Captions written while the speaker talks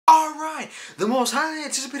right, the most highly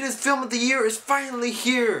anticipated film of the year is finally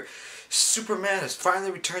here. Superman has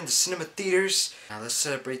finally returned to cinema theaters. Now let's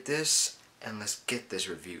celebrate this and let's get this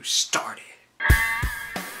review started.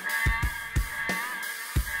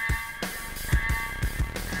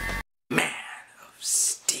 Man of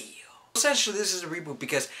Steel. Essentially, this is a reboot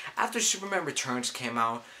because after Superman Returns came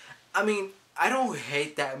out, I don't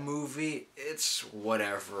hate that movie. It's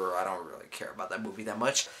whatever. I don't really care about that movie that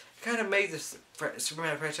much. It kind of made this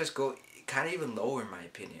Superman franchise go kind of even lower in my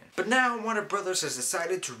opinion. But now Warner Brothers has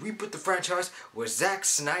decided to reboot the franchise with Zack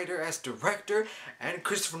Snyder as director and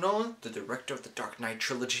Christopher Nolan, the director of the Dark Knight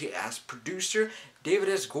Trilogy, as producer. David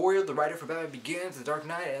S. Goyer, the writer for Batman Begins, The Dark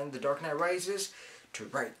Knight, and The Dark Knight Rises, to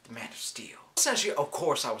write The Man of Steel. Essentially, of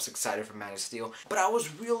course I was excited for Man of Steel, but I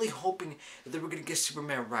was really hoping that they were going to get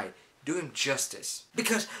Superman right. Do him justice.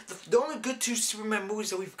 Because the only good two Superman movies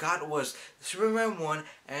that we've got was Superman 1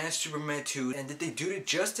 and Superman 2. And did they do it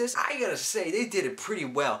justice? I gotta say, they did it pretty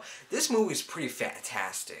well. This movie is pretty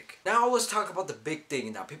fantastic. Now let's talk about the big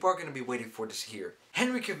thing. Now people are gonna be waiting for this here.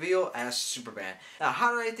 Henry Cavil as Superman. Now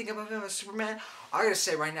how did I think about him as Superman? I gotta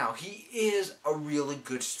say right now, he is a really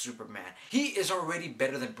good Superman. He is already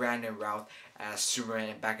better than Brandon Routh as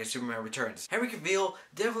Superman back in Superman Returns. Henry Cavil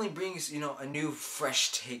definitely brings, a new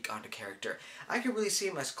fresh take on the character. I can really see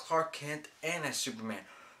him as Clark Kent and as Superman.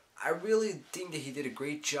 I really think that he did a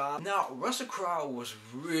great job. Now, Russell Crowe was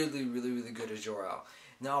really good as Jor-El.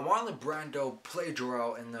 Now, Marlon Brando played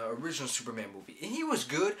Jor-El in the original Superman movie, and he was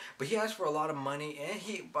good, but he asked for a lot of money, and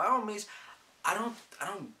he, by all means,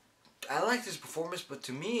 I liked his performance, but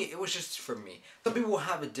to me, it was just for me. Some people will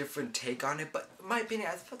have a different take on it, but in my opinion,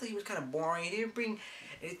 I felt that he was kind of boring. He didn't bring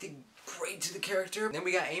anything great to the character. Then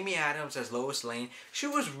we got Amy Adams as Lois Lane. She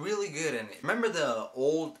was really good in it. Remember the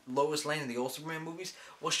old Lois Lane in the old Superman movies?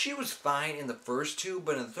 Well, she was fine in the first two,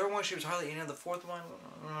 but in the third one, she was hardly in the fourth one,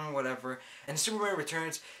 whatever. And Superman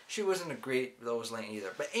Returns, she wasn't a great Lois Lane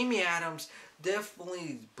either. But Amy Adams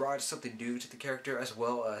definitely brought something new to the character, as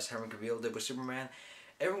well as Henry Cavil did with Superman.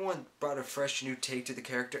 Everyone brought a fresh new take to the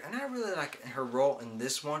character, and I really like her role in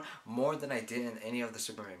this one more than I did in any of the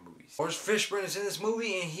Superman movies. Laurence Fishburne is in this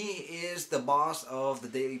movie, and he is the boss of the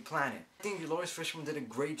Daily Planet. I think Laurence Fishburne did a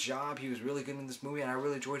great job. He was really good in this movie, and I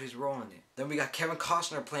really enjoyed his role in it. Then we got Kevin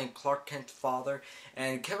Costner playing Clark Kent's father,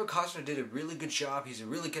 and Kevin Costner did a really good job. He's a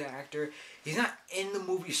really good actor. He's not in the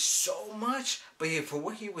movie so much, but yeah, for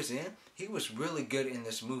what he was in, he was really good in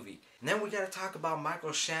this movie. And then we got to talk about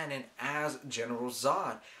Michael Shannon as General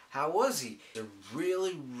Zod. How was he? A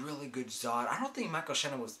really good Zod. I don't think Michael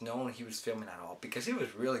Shannon was known he was filming at all, because he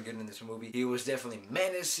was really good in this movie. He was definitely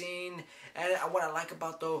menacing. And what I like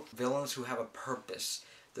about the villains who have a purpose.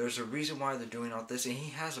 There's a reason why they're doing all this, and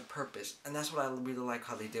he has a purpose. And that's what I really like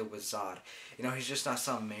how they did with Zod. He's just not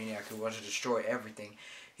some maniac who wants to destroy everything.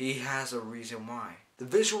 He has a reason why. The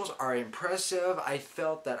visuals are impressive. I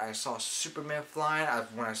felt that I saw Superman flying.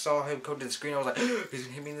 When I saw him come to the screen, I was like, he's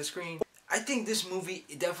gonna hit me in the screen. I think this movie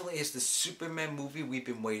definitely is the Superman movie we've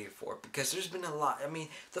been waiting for, because there's been a lot.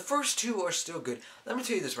 The first two are still good. Let me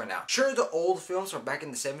tell you this right now. Sure, the old films are back in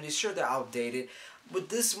the 70s. Sure, they're outdated. But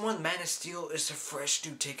this one, Man of Steel, is a fresh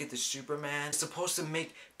new take at the Superman. It's supposed to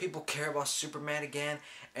make people care about Superman again.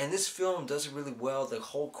 And this film does it really well. The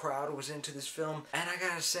whole crowd was into this film. And I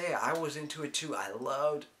gotta say, I was into it too. I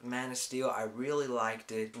loved Man of Steel. I really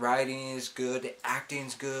liked it. The writing is good. The acting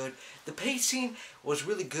is good. The pacing was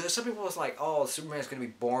really good. Some people was like, oh, Superman's gonna be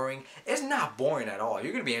boring. It's not boring at all.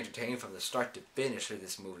 You're gonna be entertained from the start to finish for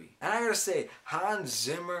this movie. And I gotta say, Hans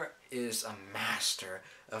Zimmer is a master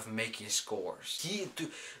of making scores.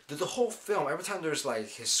 The whole film, every time there's like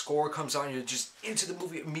his score comes on, you're just into the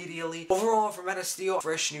movie immediately. Overall, for Man of Steel,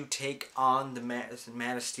 fresh new take on the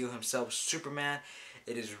Man of Steel himself, Superman.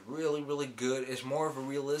 It is really good. It's more of a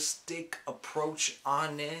realistic approach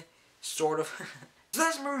on it, sort of. So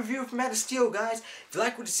that's my review for Man of Steel, guys. If you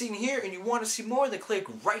like what you're seeing here and you want to see more, then click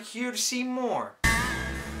right here to see more.